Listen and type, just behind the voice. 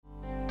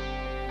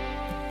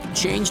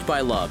Changed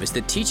by Love is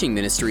the teaching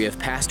ministry of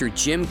Pastor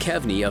Jim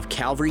Kevney of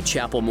Calvary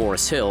Chapel,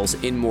 Morris Hills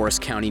in Morris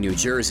County, New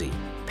Jersey.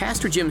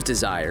 Pastor Jim's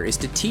desire is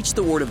to teach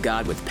the Word of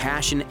God with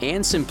passion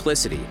and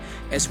simplicity,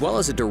 as well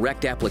as a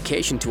direct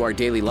application to our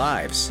daily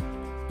lives.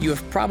 You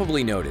have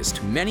probably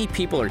noticed many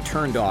people are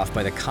turned off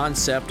by the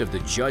concept of the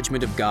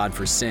judgment of God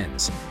for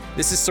sins.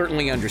 This is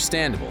certainly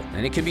understandable,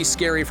 and it can be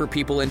scary for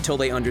people until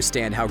they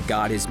understand how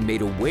God has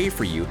made a way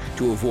for you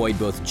to avoid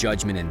both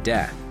judgment and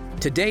death.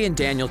 Today in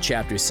Daniel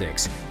chapter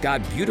 6,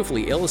 God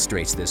beautifully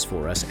illustrates this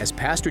for us as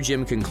Pastor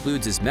Jim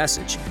concludes his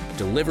message,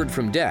 Delivered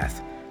from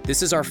Death.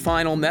 This is our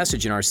final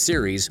message in our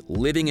series,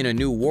 Living in a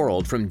New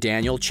World, from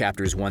Daniel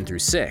chapters 1 through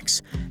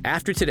 6.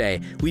 After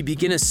today, we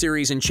begin a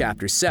series in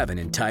chapter 7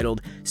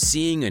 entitled,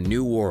 Seeing a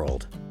New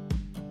World.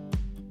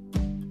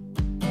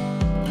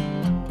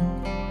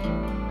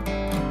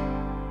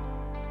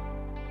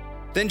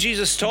 Then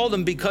Jesus told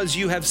them, because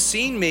you have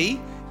seen me,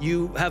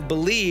 you have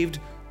believed.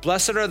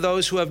 Blessed are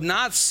those who have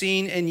not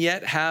seen and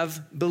yet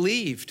have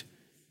believed.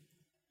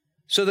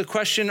 So the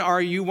question,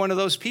 are you one of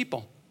those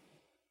people?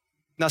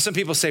 Now, some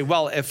people say,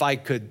 well, if I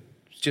could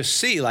just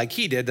see like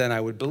he did, then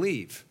I would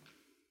believe.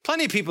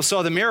 Plenty of people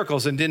saw the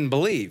miracles and didn't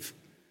believe.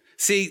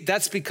 See,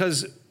 that's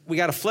because we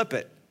got to flip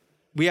it.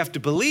 We have to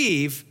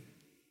believe,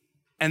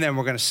 and then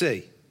we're going to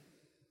see.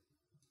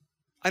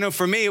 I know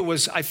for me,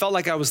 I felt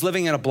like I was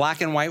living in a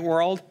black and white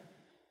world.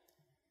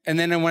 And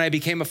then when I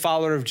became a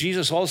follower of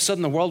Jesus, all of a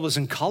sudden the world was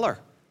in color.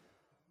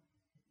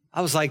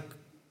 I was like,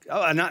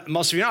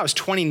 most of you know, I was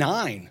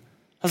 29.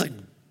 I was like,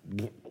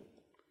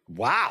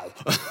 wow.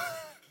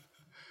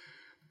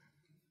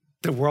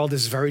 The world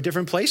is a very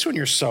different place when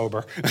you're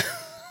sober.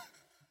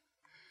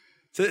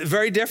 It's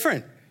very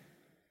different.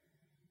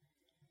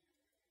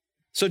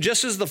 So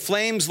just as the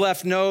flames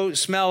left no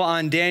smell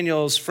on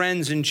Daniel's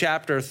friends in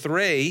chapter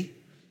 3,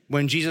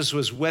 when Jesus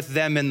was with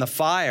them in the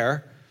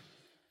fire,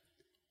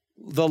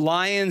 the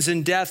lions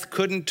and death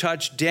couldn't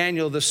touch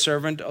Daniel, the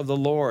servant of the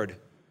Lord.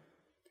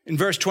 In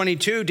verse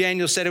 22,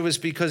 Daniel said it was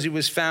because he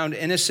was found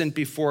innocent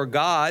before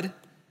God.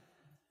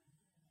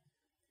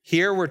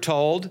 Here we're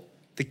told,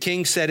 the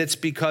king said it's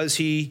because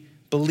he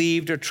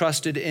believed or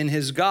trusted in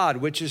his God,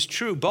 which is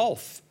true,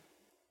 both.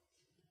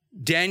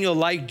 Daniel,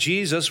 like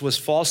Jesus, was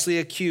falsely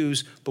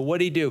accused, but what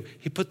did he do?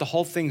 He put the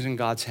whole thing in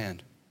God's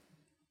hand.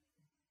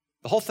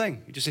 The whole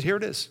thing. He just said, here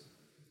it is.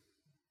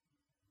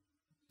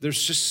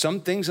 There's just some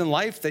things in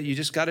life that you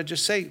just got to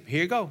just say,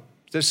 here you go.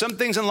 There's some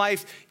things in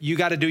life you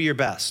got to do your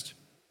best.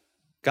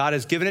 God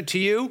has given it to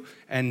you,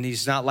 and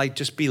he's not like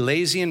just be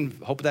lazy and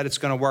hope that it's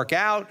going to work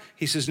out.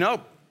 He says, nope,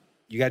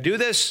 you got to do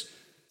this.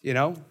 You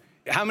know,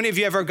 how many of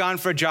you ever gone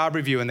for a job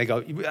review and they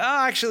go, oh,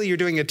 actually, you're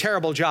doing a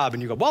terrible job.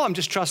 And you go, well, I'm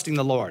just trusting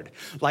the Lord.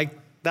 Like,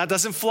 that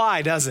doesn't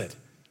fly, does it?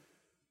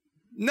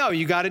 No,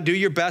 you got to do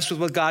your best with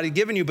what God has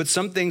given you, but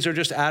some things are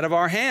just out of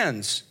our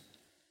hands.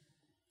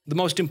 The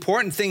most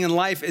important thing in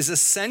life is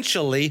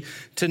essentially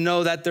to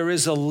know that there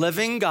is a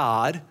living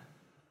God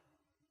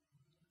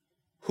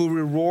who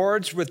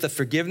rewards with the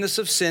forgiveness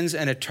of sins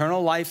and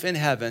eternal life in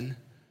heaven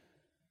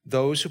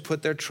those who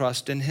put their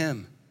trust in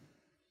him.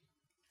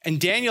 And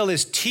Daniel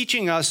is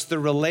teaching us the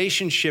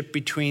relationship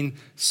between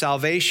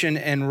salvation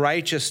and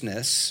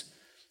righteousness.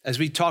 As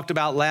we talked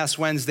about last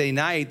Wednesday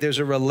night, there's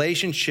a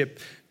relationship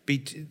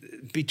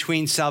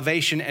between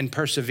salvation and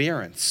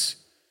perseverance.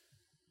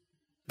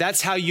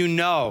 That's how you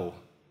know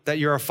that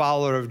you're a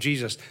follower of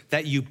Jesus,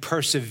 that you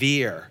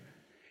persevere.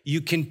 You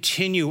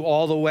continue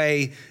all the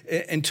way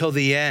until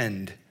the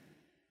end.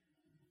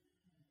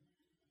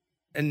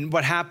 And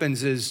what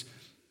happens is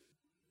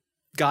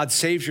God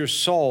saves your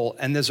soul,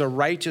 and there's a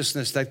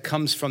righteousness that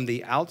comes from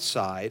the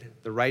outside,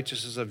 the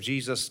righteousness of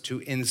Jesus, to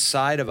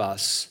inside of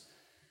us.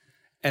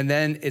 And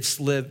then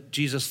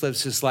Jesus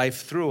lives his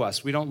life through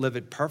us. We don't live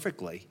it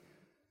perfectly,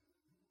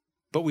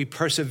 but we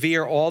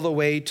persevere all the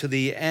way to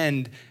the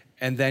end,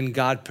 and then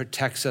God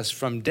protects us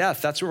from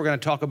death. That's what we're going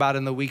to talk about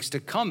in the weeks to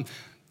come.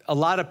 A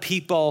lot of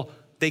people,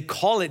 they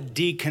call it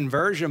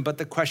deconversion, but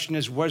the question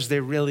is, was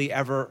there really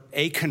ever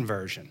a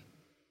conversion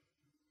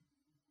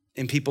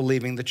in people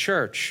leaving the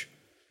church?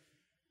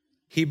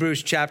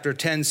 Hebrews chapter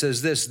 10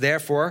 says this,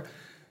 therefore,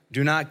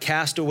 do not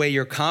cast away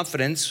your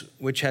confidence,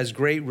 which has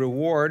great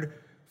reward,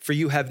 for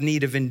you have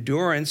need of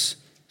endurance,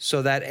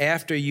 so that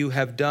after you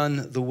have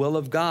done the will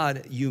of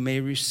God, you may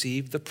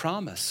receive the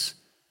promise.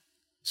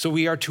 So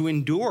we are to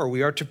endure,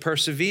 we are to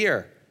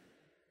persevere.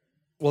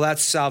 Well,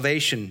 that's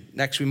salvation.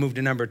 Next, we move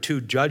to number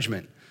 2,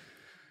 judgment.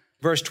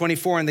 Verse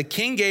 24, and the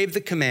king gave the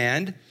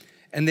command,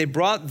 and they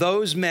brought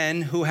those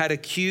men who had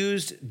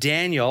accused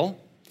Daniel.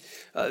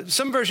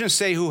 Some versions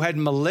say who had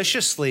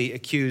maliciously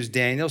accused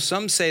Daniel.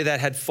 Some say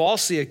that had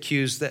falsely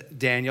accused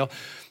Daniel.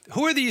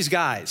 Who are these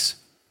guys?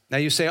 Now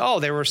you say, oh,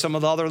 they were some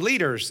of the other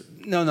leaders.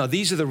 No,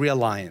 these are the real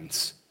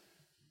lions.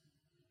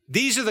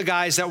 These are the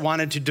guys that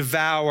wanted to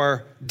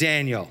devour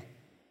Daniel.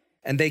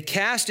 And they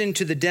cast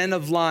into the den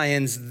of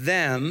lions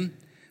them,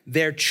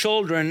 their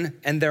children,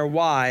 and their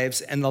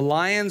wives, and the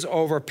lions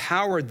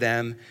overpowered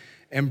them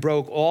and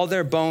broke all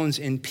their bones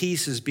in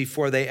pieces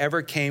before they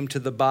ever came to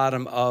the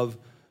bottom of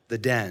the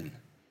den.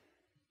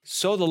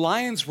 So the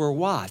lions were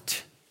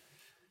what?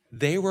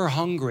 They were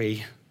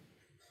hungry.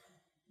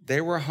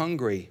 They were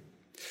hungry.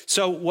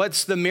 So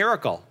what's the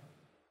miracle?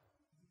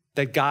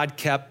 That God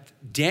kept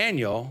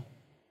Daniel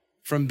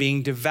from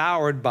being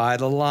devoured by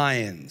the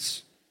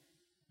lions.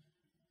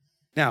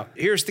 Now,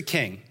 here's the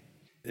king.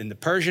 In the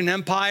Persian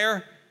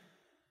Empire,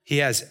 he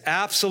has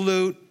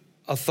absolute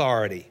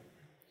authority.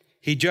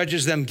 He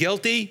judges them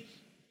guilty,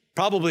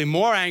 probably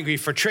more angry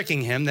for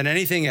tricking him than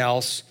anything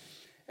else,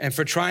 and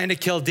for trying to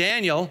kill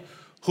Daniel,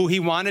 who he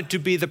wanted to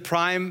be the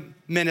prime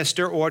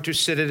minister or to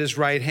sit at his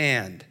right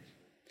hand.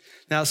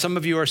 Now, some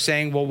of you are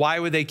saying, well, why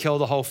would they kill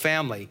the whole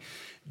family?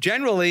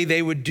 Generally,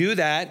 they would do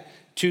that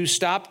to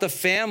stop the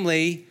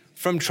family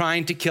from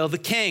trying to kill the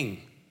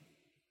king,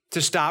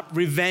 to stop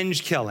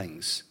revenge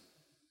killings.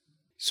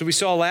 So we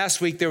saw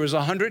last week there was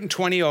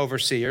 120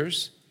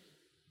 overseers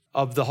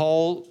of the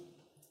whole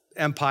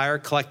empire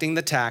collecting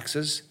the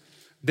taxes.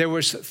 There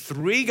was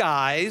 3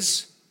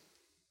 guys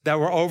that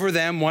were over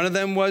them. One of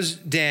them was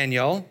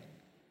Daniel.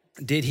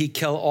 Did he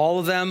kill all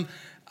of them?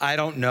 I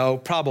don't know.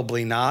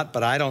 Probably not,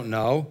 but I don't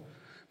know.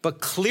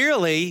 But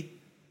clearly,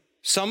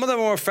 some of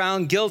them were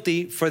found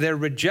guilty for their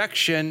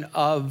rejection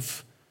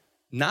of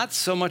not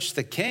so much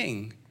the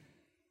king,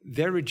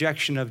 their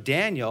rejection of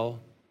Daniel,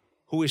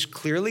 who is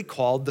clearly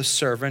called the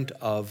servant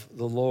of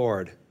the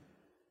Lord.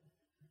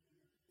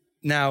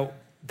 Now,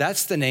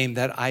 that's the name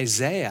that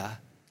Isaiah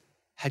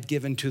had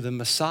given to the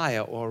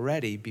Messiah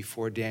already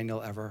before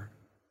Daniel ever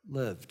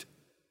lived.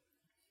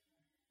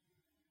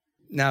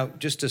 Now,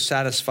 just to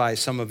satisfy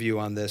some of you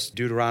on this,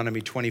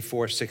 Deuteronomy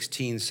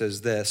 24:16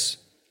 says this,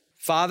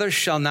 "Fathers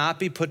shall not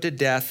be put to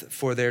death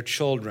for their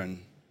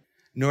children,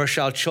 nor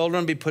shall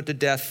children be put to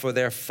death for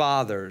their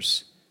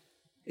fathers.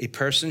 A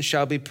person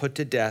shall be put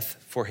to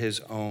death for his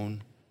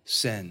own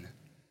sin."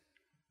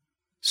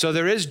 So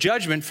there is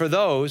judgment for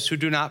those who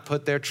do not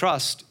put their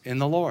trust in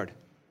the Lord.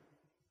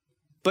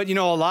 But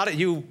a lot of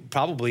you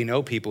probably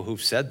know people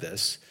who've said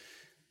this.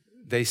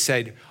 They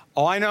said,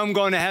 oh, I know I'm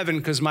going to heaven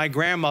because my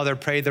grandmother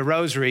prayed the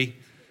rosary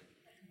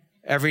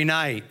every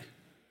night.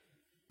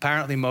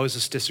 Apparently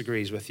Moses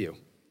disagrees with you,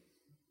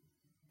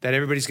 that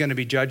everybody's going to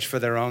be judged for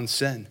their own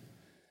sin.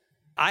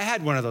 I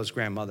had one of those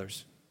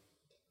grandmothers.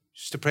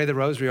 She used to pray the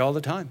rosary all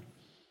the time.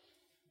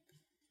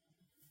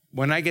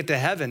 When I get to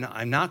heaven,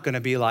 I'm not going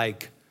to be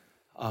like,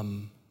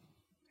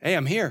 hey,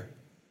 I'm here.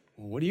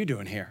 Well, what are you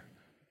doing here?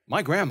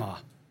 My grandma.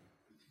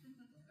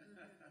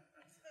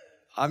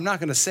 I'm not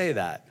going to say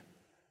that.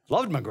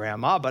 Loved my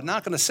grandma, but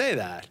not going to say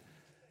that.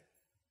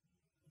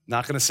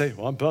 Not going to say,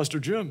 well, I'm Pastor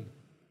Jim.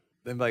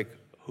 Then like,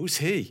 who's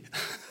he?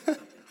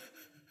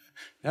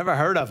 Never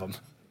heard of him.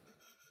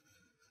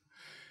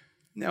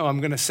 No, I'm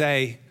going to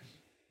say,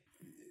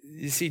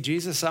 you see,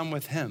 Jesus, I'm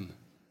with him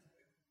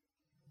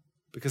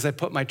because I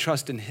put my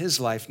trust in his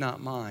life,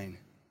 not mine.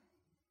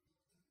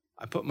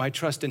 I put my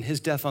trust in his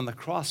death on the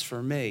cross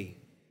for me.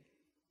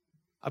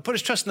 I put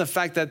his trust in the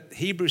fact that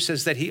Hebrews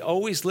says that he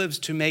always lives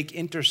to make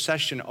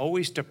intercession,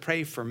 always to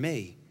pray for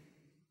me.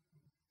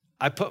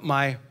 I put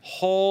my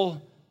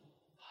whole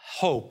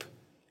hope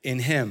in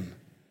him.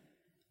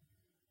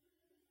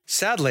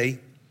 Sadly,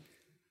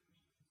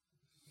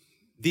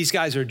 these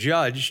guys are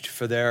judged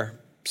for their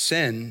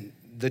sin.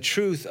 The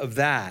truth of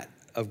that,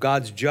 of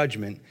God's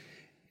judgment,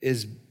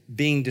 is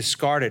being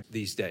discarded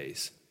these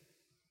days.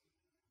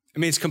 I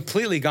mean, it's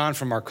completely gone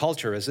from our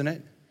culture, isn't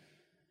it?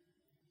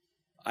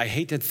 I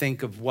hate to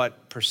think of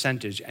what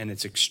percentage, and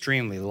it's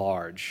extremely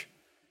large.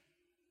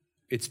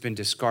 It's been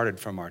discarded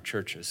from our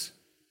churches.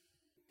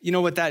 You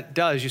know what that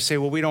does? You say,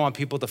 well, we don't want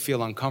people to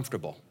feel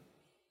uncomfortable.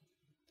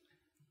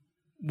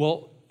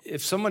 Well,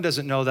 if someone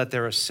doesn't know that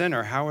they're a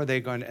sinner, how are they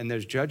going to, and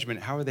there's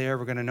judgment, how are they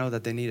ever going to know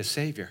that they need a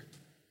Savior?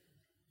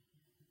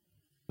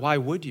 Why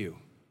would you?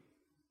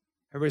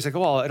 Everybody's like,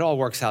 well, it all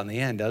works out in the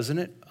end, doesn't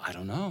it? I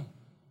don't know.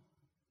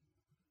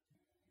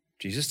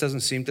 Jesus doesn't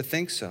seem to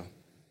think so.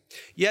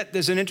 Yet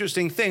there's an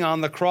interesting thing.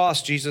 On the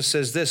cross, Jesus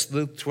says this,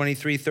 Luke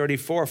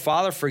 23:34,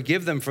 Father,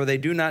 forgive them, for they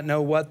do not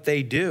know what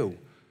they do.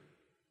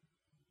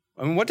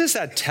 I mean, what does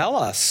that tell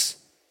us?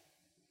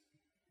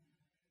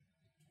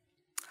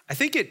 I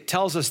think it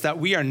tells us that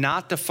we are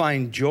not to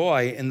find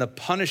joy in the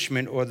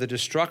punishment or the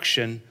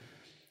destruction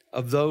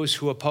of those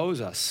who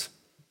oppose us.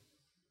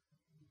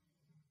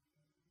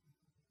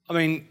 I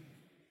mean,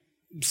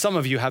 some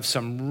of you have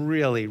some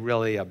really,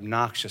 really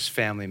obnoxious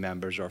family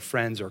members or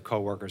friends or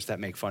coworkers that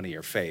make fun of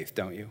your faith,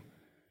 don't you?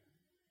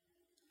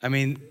 I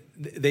mean,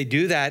 they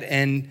do that,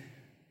 and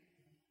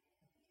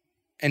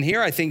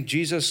here I think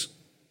Jesus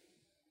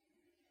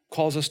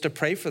calls us to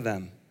pray for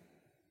them.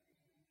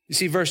 You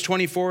see, verse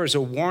 24 is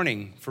a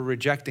warning for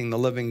rejecting the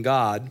living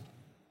God.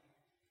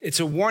 It's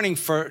a warning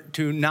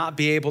to not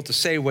be able to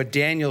say what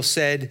Daniel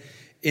said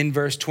in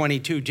verse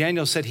 22.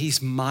 Daniel said,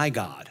 he's my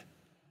God.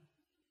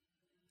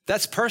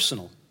 That's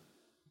personal.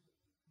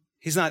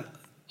 He's not,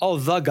 oh,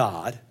 the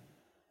God,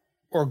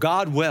 or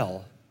God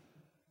will.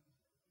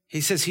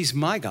 He says, he's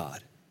my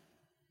God.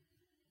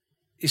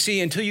 You see,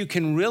 until you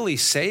can really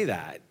say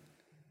that,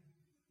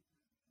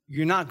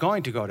 you're not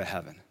going to go to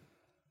heaven.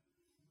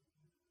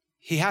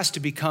 He has to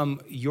become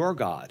your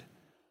God.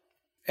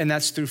 And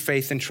that's through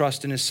faith and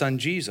trust in his son,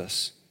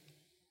 Jesus.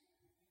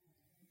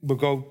 We'll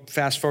go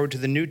fast forward to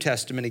the New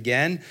Testament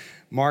again.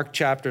 Mark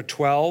chapter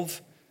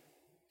 12,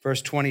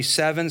 verse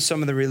 27.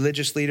 Some of the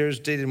religious leaders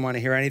didn't want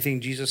to hear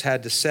anything Jesus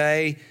had to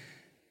say.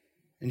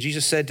 And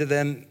Jesus said to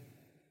them,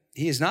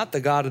 he is not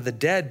the God of the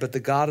dead, but the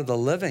God of the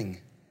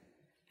living.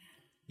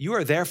 You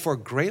are therefore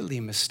greatly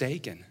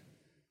mistaken.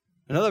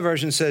 Another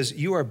version says,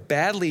 you are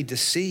badly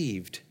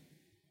deceived.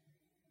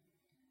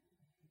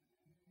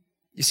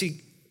 You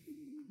see,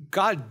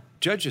 God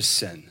judges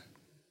sin.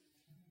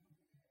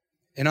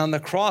 And on the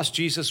cross,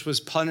 Jesus was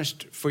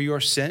punished for your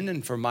sin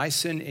and for my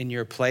sin in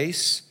your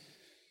place.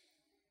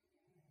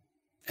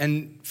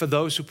 And for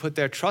those who put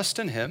their trust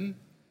in him,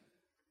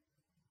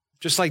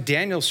 just like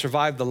Daniel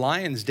survived the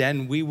lion's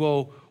den, we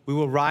will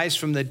rise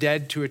from the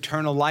dead to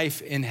eternal life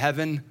in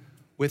heaven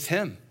with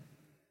him.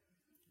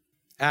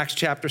 Acts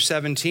chapter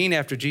 17,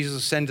 after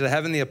Jesus ascended to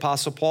heaven, the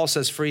Apostle Paul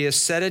says, for he has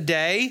set a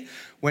day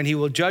when he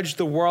will judge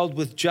the world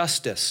with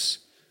justice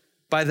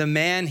by the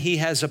man he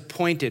has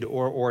appointed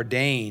or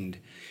ordained.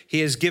 He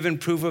has given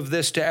proof of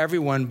this to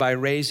everyone by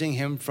raising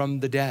him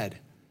from the dead.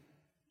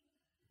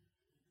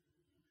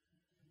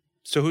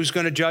 So who's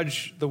going to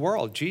judge the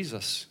world?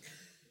 Jesus.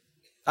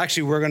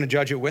 Actually, we're going to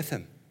judge it with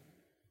him.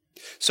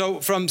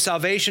 So from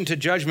salvation to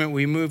judgment,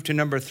 we move to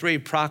number 3,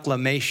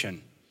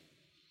 proclamation.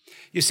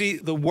 You see,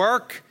 the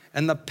work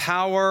and the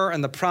power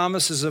and the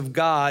promises of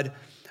God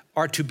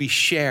are to be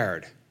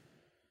shared.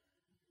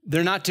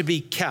 They're not to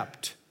be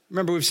kept.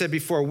 Remember, we've said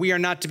before, we are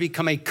not to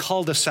become a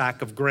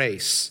cul-de-sac of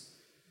grace.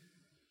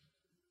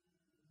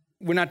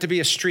 We're not to be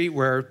a street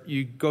where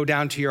you go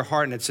down to your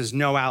heart and it says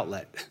no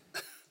outlet.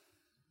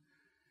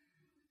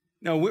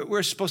 No,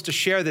 we're supposed to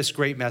share this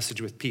great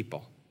message with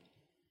people.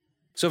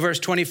 So verse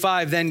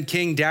 25, then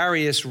King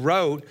Darius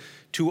wrote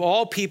to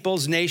all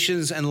peoples,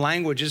 nations, and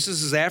languages.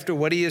 This is after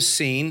what he has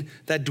seen,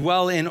 that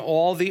dwell in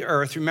all the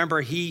earth. Remember,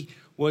 he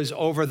was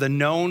over the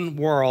known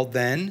world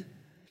then.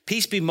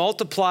 Peace be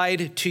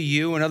multiplied to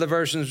you. In other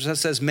versions, it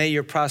says, may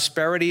your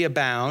prosperity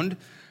abound.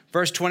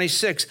 Verse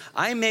 26,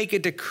 I make a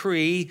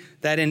decree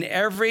that in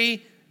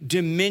every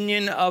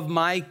dominion of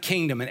my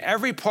kingdom, in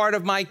every part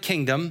of my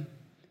kingdom,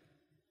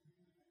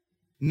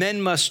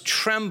 men must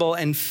tremble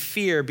and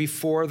fear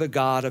before the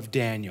God of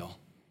Daniel.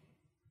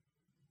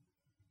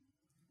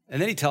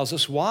 And then he tells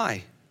us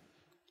why.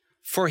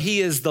 For he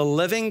is the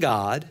living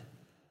God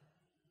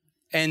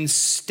and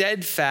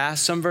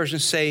steadfast, some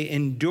versions say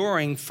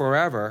enduring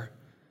forever.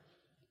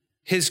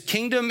 His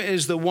kingdom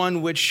is the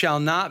one which shall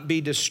not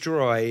be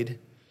destroyed,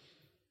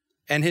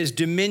 and his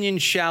dominion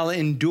shall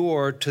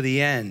endure to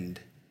the end.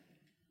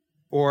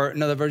 Or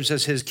another version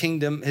says his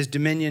kingdom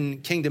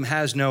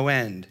has no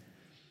end.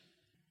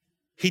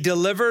 He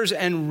delivers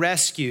and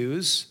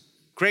rescues.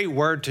 Great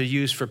word to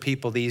use for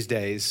people these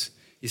days.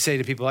 You say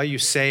to people, are you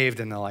saved?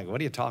 And they're like,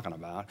 what are you talking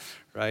about,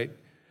 right?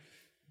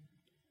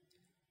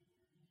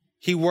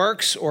 He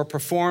works or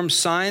performs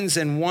signs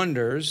and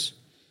wonders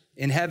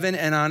in heaven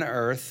and on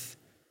earth,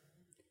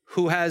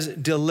 who has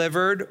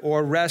delivered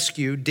or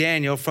rescued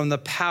Daniel from the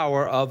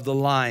power of the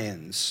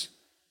lions.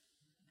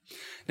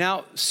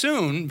 Now,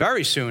 soon,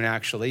 very soon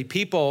actually,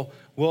 people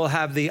will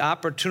have the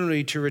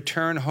opportunity to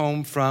return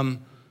home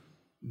from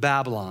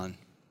Babylon.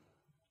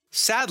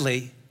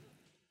 Sadly,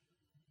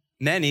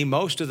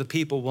 most of the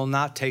people will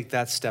not take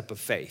that step of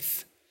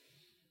faith.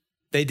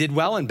 They did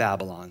well in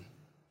Babylon,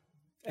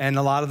 and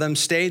a lot of them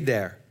stayed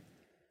there.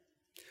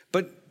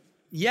 But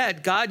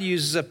yet, God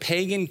uses a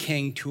pagan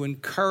king to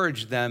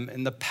encourage them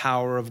in the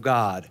power of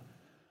God.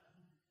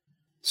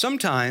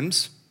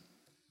 Sometimes,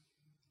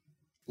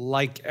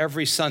 like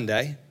every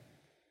Sunday,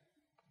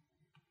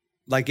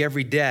 like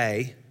every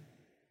day,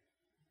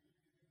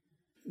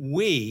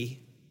 we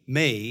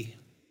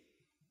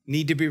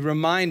need to be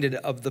reminded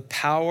of the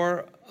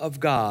power of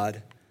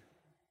God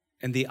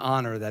and the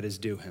honor that is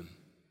due him.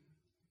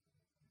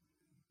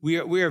 We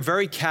are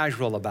very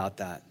casual about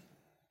that.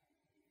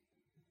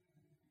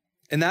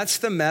 And that's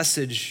the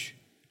message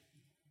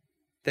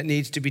that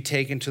needs to be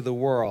taken to the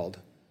world.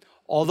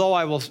 Although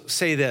I will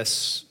say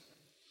this,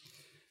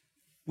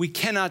 we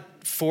cannot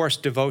force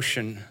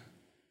devotion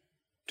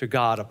to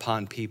God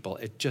upon people.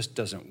 It just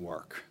doesn't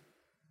work.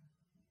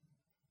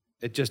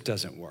 It just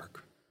doesn't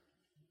work.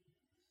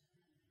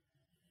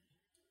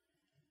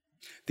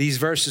 These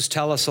verses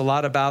tell us a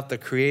lot about the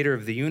creator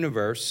of the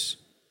universe,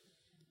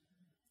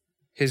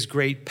 his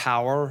great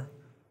power,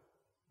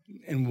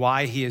 and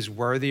why he is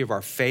worthy of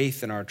our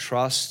faith and our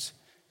trust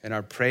and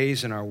our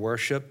praise and our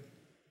worship.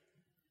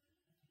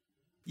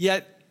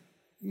 Yet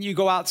you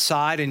go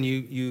outside and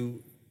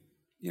you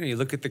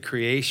look at the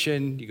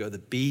creation, you go to the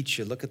beach,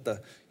 you look at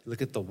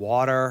the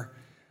water,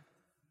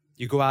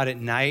 you go out at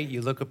night,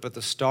 you look up at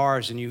the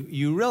stars, and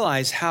you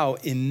realize how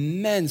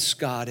immense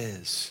God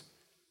is.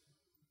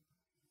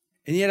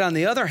 And yet, on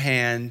the other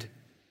hand,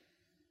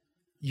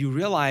 you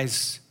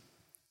realize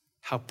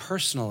how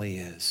personal he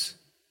is.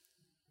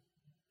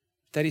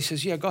 That he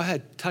says, yeah, go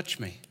ahead, touch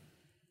me.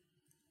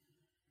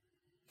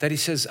 that he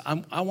says,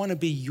 I want to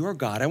be your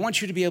God. I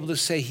want you to be able to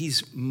say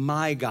he's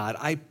my God.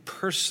 I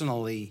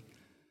personally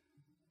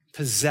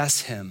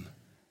possess him.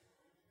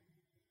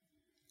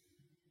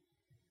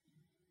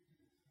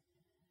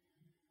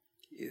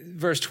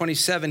 Verse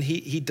 27,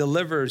 he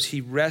delivers,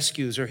 he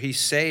rescues, or he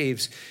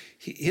saves.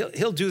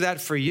 He'll do that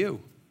for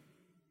you.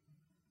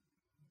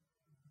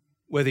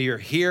 Whether you're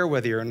here,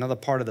 whether you're in another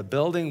part of the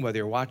building, whether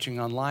you're watching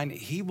online,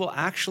 he will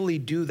actually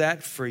do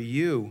that for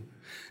you.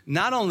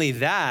 Not only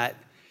that,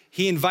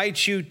 he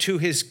invites you to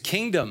his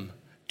kingdom,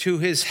 to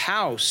his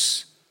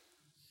house,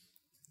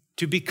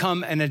 to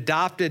become an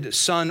adopted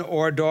son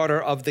or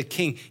daughter of the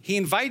king. He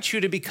invites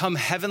you to become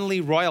heavenly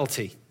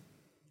royalty.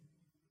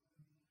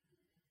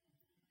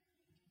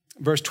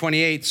 Verse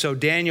 28, so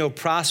Daniel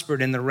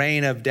prospered in the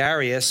reign of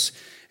Darius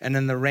and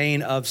in the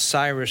reign of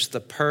Cyrus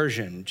the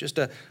Persian. Just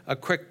a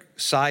quick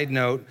side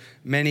note,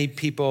 many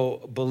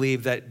people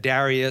believe that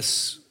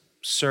Darius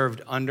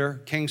served under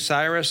King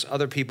Cyrus.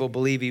 Other people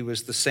believe he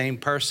was the same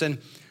person.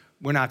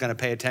 We're not going to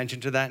pay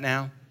attention to that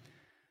now.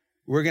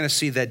 We're going to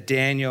see that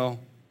Daniel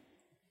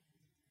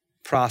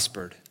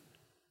prospered.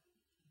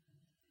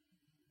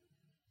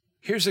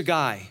 Here's a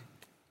guy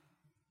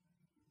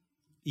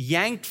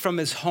yanked from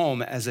his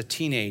home as a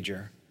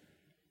teenager,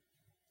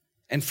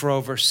 and for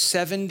over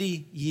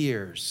 70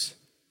 years,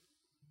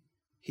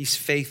 he's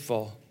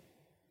faithful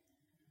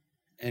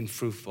and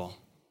fruitful.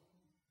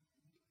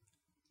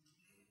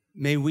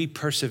 May we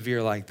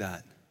persevere like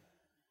that.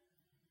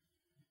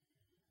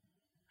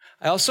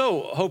 I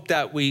also hope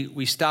that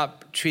we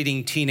stop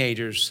treating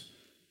teenagers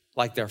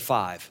like they're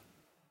 5.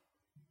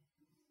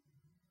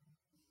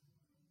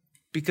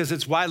 Because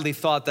it's widely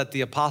thought that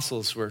the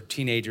apostles were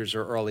teenagers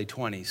or early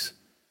 20s.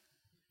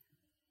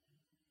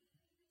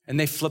 And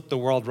they flipped the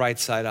world right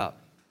side up.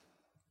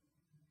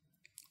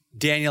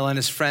 Daniel and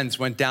his friends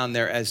went down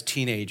there as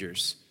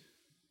teenagers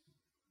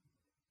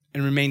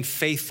and remained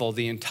faithful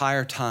the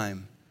entire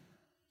time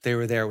they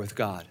were there with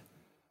God.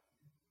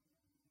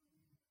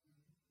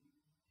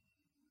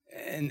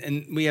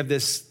 And we have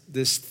this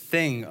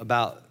thing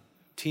about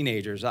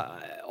teenagers.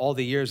 All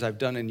the years I've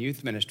done in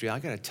youth ministry, I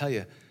got to tell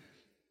you,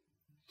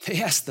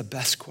 they ask the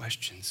best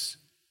questions.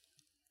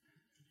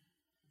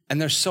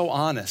 And they're so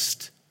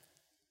honest.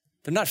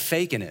 They're not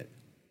faking it.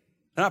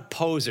 They're not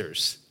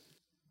posers.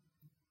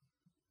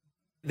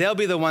 They'll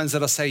be the ones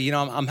that'll say,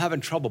 I'm having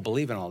trouble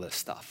believing all this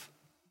stuff.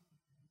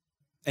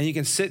 And you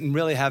can sit and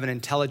really have an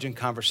intelligent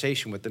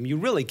conversation with them. You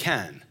really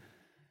can,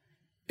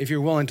 if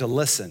you're willing to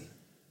listen.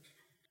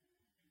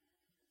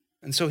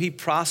 And so he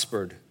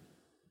prospered.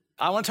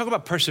 I want to talk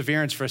about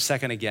perseverance for a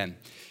second again.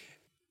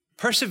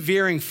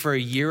 Persevering for a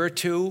year or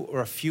two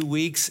or a few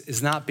weeks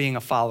is not being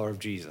a follower of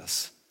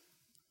Jesus.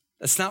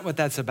 That's not what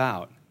that's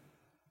about.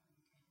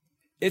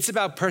 It's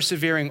about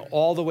persevering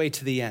all the way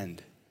to the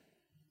end.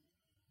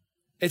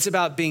 It's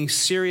about being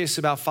serious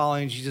about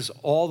following Jesus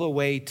all the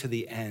way to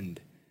the end.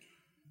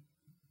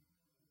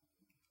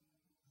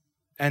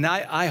 And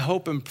I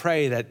hope and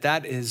pray that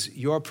that is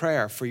your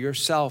prayer for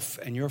yourself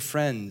and your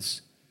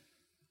friends,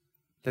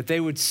 that they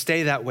would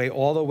stay that way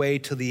all the way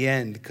to the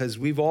end, because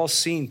we've all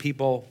seen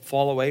people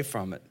fall away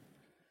from it.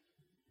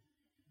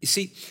 You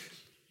see,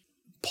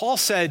 Paul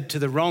said to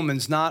the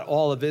Romans, not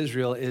all of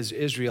Israel is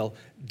Israel.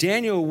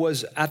 Daniel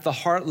was at the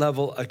heart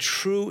level a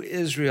true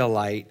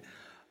Israelite,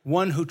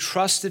 one who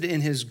trusted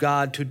in his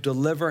God to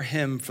deliver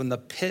him from the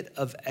pit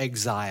of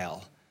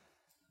exile,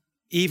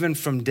 even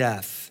from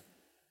death.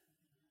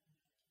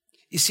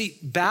 You see,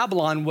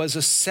 Babylon was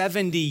a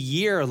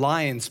 70-year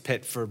lion's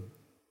pit for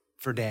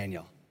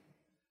Daniel.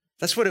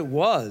 That's what it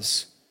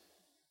was.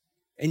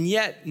 And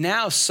yet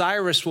now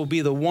Cyrus will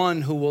be the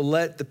one who will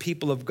let the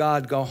people of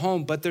God go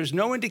home, but there's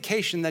no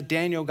indication that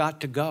Daniel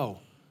got to go.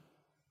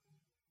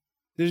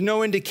 There's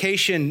no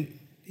indication,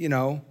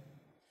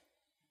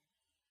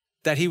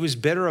 that he was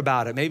bitter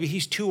about it. Maybe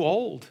he's too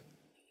old.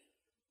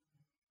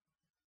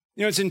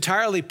 It's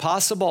entirely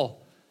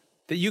possible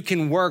that you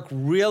can work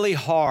really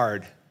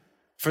hard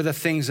for the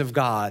things of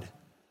God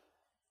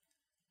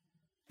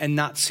and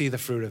not see the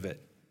fruit of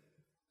it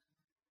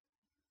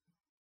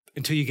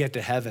until you get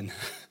to heaven.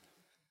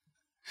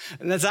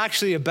 And that's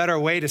actually a better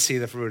way to see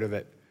the fruit of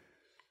it,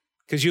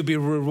 because you'll be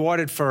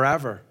rewarded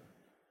forever.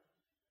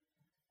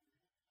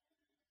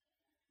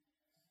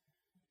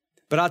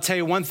 But I'll tell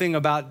you one thing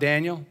about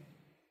Daniel.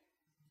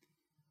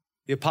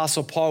 The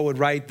Apostle Paul would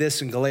write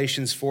this in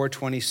Galatians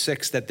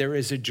 4:26, that there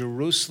is a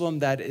Jerusalem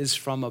that is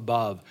from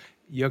above.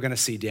 You're going to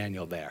see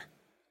Daniel there.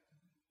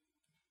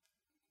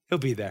 He'll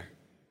be there.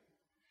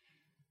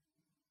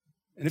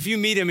 And if you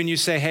meet him and you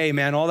say, hey,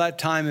 man, all that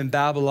time in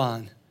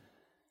Babylon,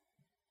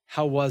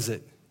 how was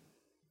it?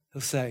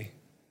 He'll say,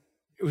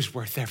 it was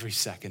worth every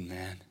second,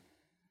 man.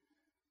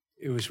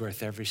 It was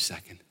worth every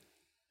second.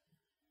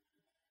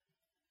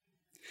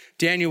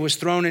 Daniel was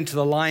thrown into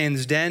the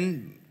lion's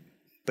den,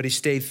 but he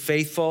stayed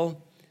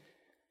faithful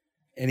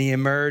and he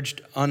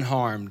emerged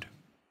unharmed.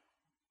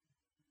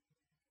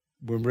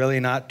 We're really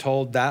not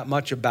told that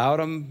much about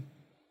him,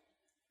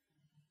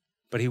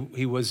 but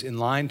he was in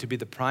line to be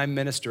the prime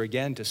minister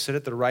again, to sit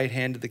at the right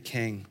hand of the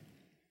king.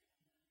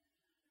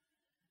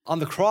 On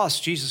the cross,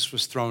 Jesus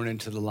was thrown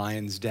into the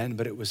lion's den,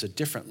 but it was a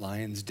different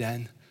lion's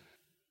den.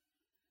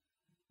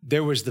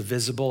 There was the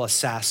visible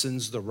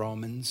assassins, the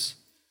Romans.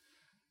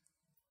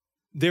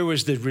 There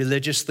was the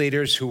religious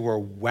leaders who were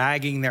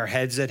wagging their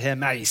heads at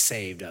him. He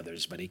saved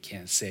others, but he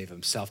can't save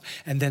himself.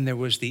 And then there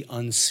was the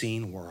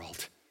unseen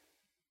world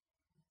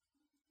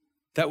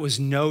that was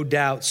no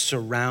doubt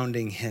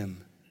surrounding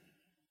him.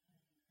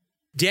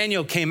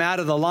 Daniel came out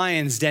of the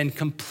lion's den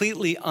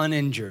completely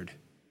uninjured.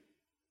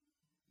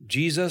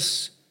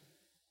 Jesus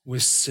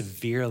was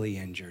severely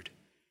injured.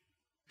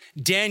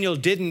 Daniel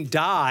didn't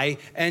die,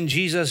 and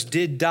Jesus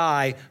did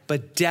die,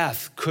 but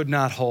death could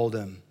not hold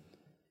him.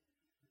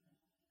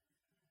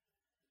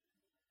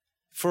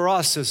 For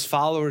us as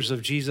followers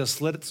of Jesus,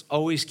 let's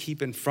always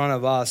keep in front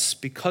of us,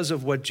 because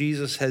of what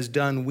Jesus has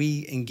done,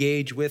 we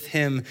engage with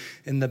him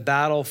in the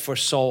battle for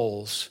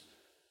souls.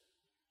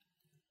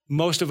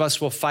 Most of us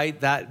will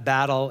fight that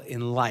battle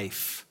in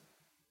life.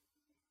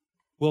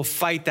 We'll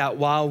fight that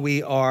while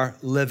we are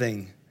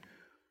living.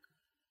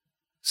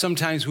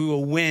 Sometimes we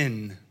will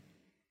win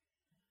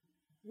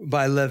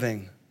by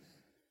living,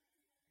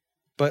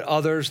 but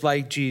others,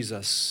 like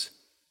Jesus,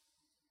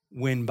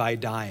 win by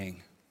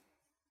dying.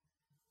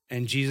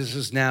 And Jesus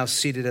is now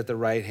seated at the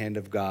right hand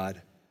of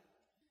God.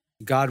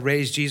 God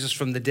raised Jesus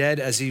from the dead,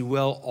 as he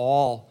will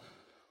all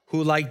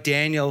who, like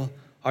Daniel,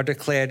 are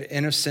declared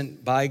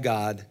innocent by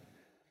God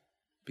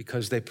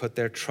because they put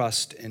their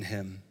trust in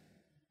him.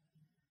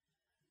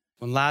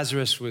 When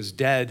Lazarus was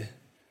dead,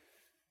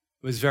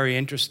 it was very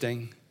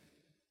interesting.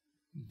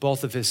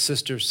 Both of his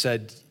sisters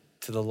said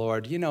to the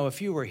Lord,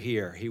 if you were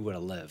here, he would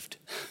have lived.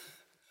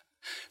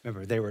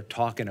 Remember, they were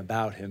talking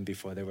about him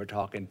before they were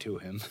talking to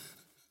him.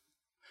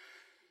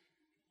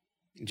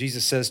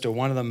 Jesus says to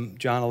one of them,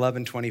 John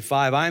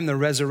 11:25, I am the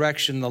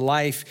resurrection, the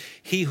life.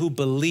 He who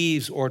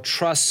believes or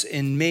trusts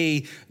in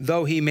me,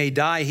 though he may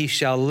die, he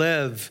shall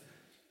live.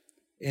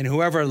 And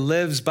whoever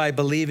lives by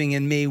believing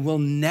in me will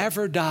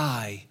never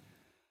die.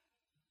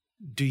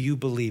 Do you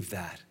believe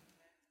that?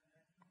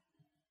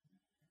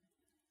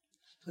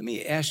 Let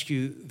me ask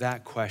you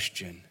that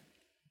question.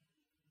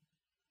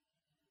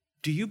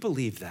 Do you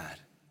believe that?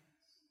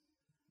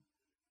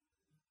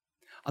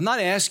 I'm not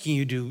asking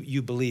you, do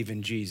you believe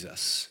in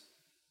Jesus?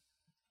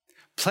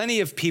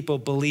 Plenty of people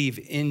believe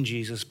in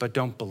Jesus, but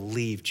don't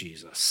believe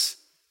Jesus.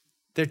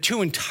 They're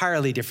two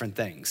entirely different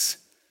things.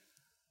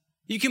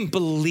 You can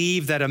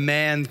believe that a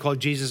man called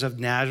Jesus of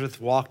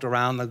Nazareth walked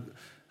around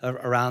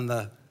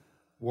the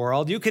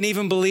world. You can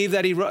even believe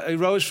that he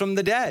rose from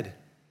the dead.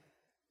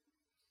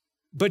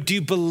 But do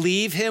you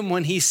believe him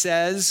when he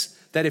says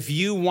that if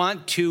you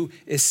want to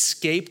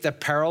escape the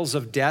perils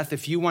of death,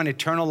 if you want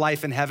eternal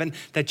life in heaven,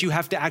 that you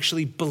have to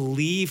actually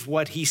believe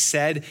what he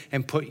said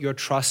and put your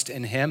trust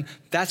in him?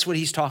 That's what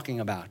he's talking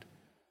about.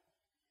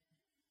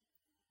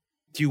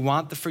 Do you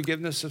want the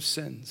forgiveness of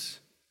sins?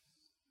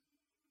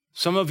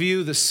 Some of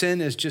you, the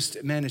sin is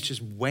it's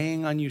just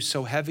weighing on you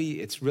so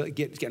heavy, it's really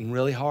getting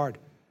really hard.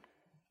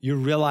 You're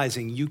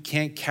realizing you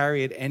can't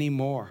carry it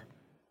anymore.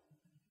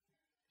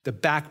 The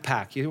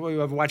backpack.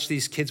 You ever watch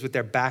these kids with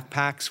their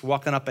backpacks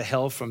walking up a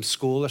hill from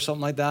school or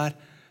something like that?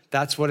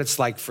 That's what it's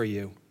like for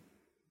you.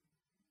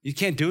 You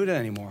can't do it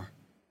anymore.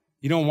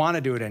 You don't want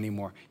to do it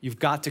anymore. You've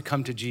got to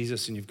come to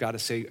Jesus and you've got to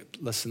say,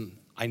 listen,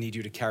 I need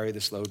you to carry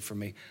this load for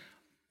me.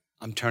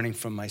 I'm turning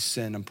from my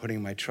sin. I'm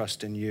putting my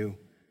trust in you.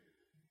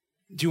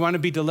 Do you want to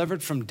be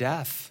delivered from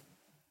death?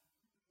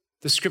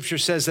 The scripture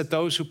says that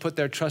those who put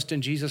their trust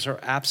in Jesus are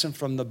absent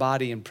from the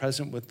body and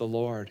present with the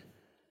Lord.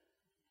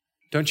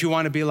 Don't you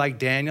want to be like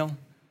Daniel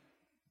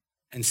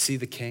and see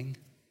the King?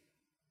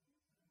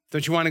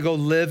 Don't you want to go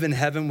live in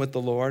heaven with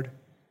the Lord?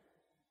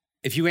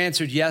 If you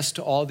answered yes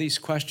to all these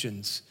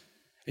questions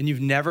and you've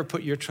never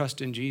put your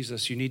trust in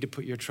Jesus, you need to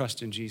put your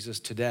trust in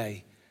Jesus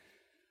today.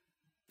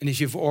 And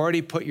if you've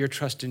already put your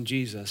trust in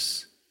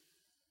Jesus,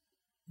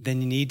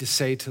 then you need to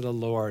say to the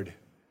Lord,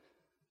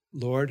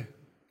 Lord,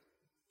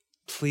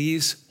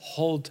 please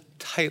hold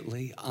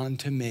tightly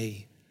onto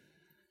me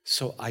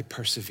so I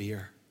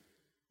persevere,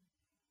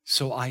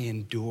 so I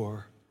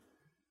endure,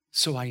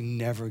 so I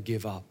never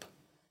give up.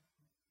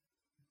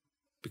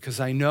 Because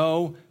I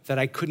know that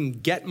I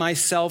couldn't get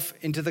myself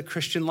into the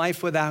Christian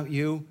life without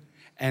you,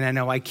 and I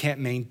know I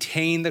can't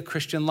maintain the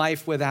Christian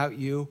life without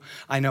you.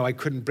 I know I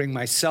couldn't bring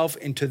myself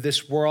into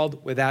this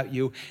world without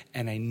you,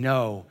 and I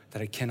know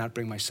that I cannot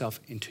bring myself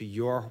into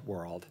your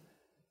world,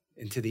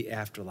 into the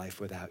afterlife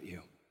without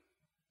you.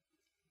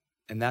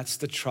 And that's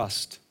the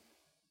trust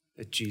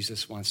that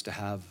Jesus wants to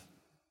have.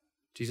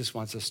 Jesus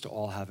wants us to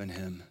all have in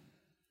him.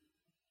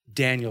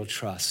 Daniel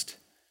trust.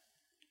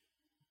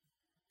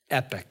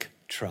 Epic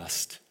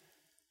trust.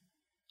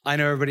 I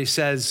know everybody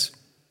says,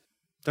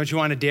 don't you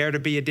want to dare to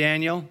be a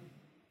Daniel?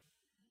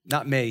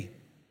 Not me.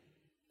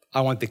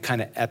 I want the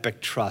kind of epic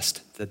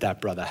trust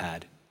that brother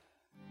had,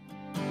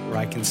 where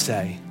I can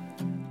say,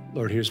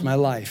 Lord, here's my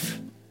life.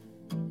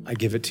 I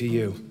give it to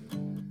you.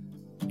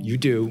 You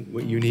do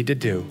what you need to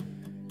do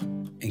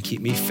and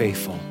keep me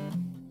faithful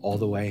all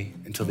the way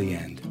until the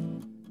end.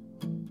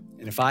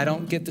 And if I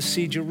don't get to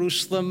see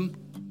Jerusalem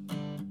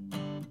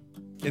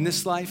in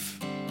this life,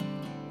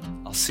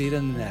 I'll see it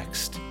in the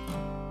next,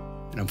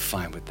 and I'm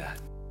fine with that.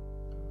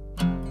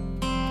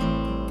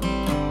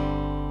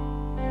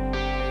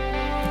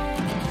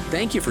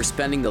 Thank you for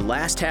spending the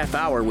last half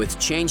hour with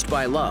Changed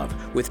by Love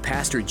with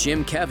Pastor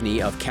Jim Kevney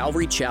of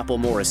Calvary Chapel,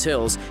 Morris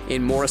Hills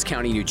in Morris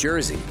County, New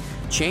Jersey.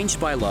 Changed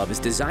by Love is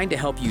designed to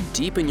help you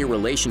deepen your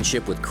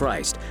relationship with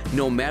Christ,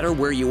 no matter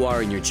where you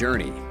are in your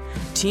journey.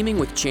 Teaming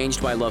with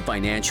Changed by Love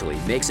financially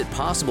makes it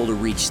possible to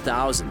reach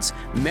thousands,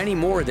 many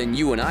more than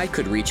you and I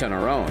could reach on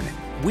our own.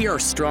 We are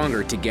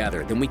stronger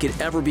together than we could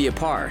ever be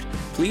apart.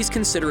 Please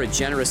consider a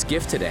generous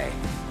gift today.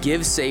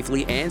 Give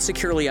safely and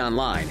securely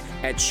online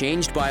at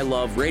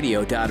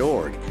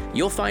changedbyloveradio.org.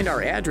 You'll find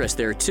our address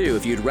there too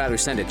if you'd rather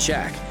send a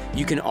check.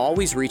 You can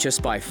always reach us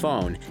by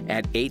phone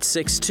at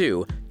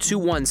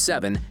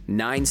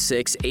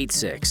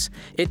 862-217-9686.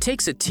 It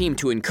takes a team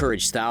to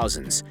encourage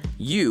thousands.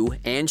 You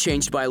and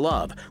Changed by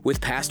Love with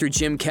Pastor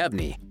Jim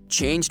Kevney.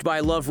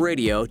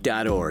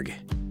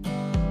 changedbyloveradio.org.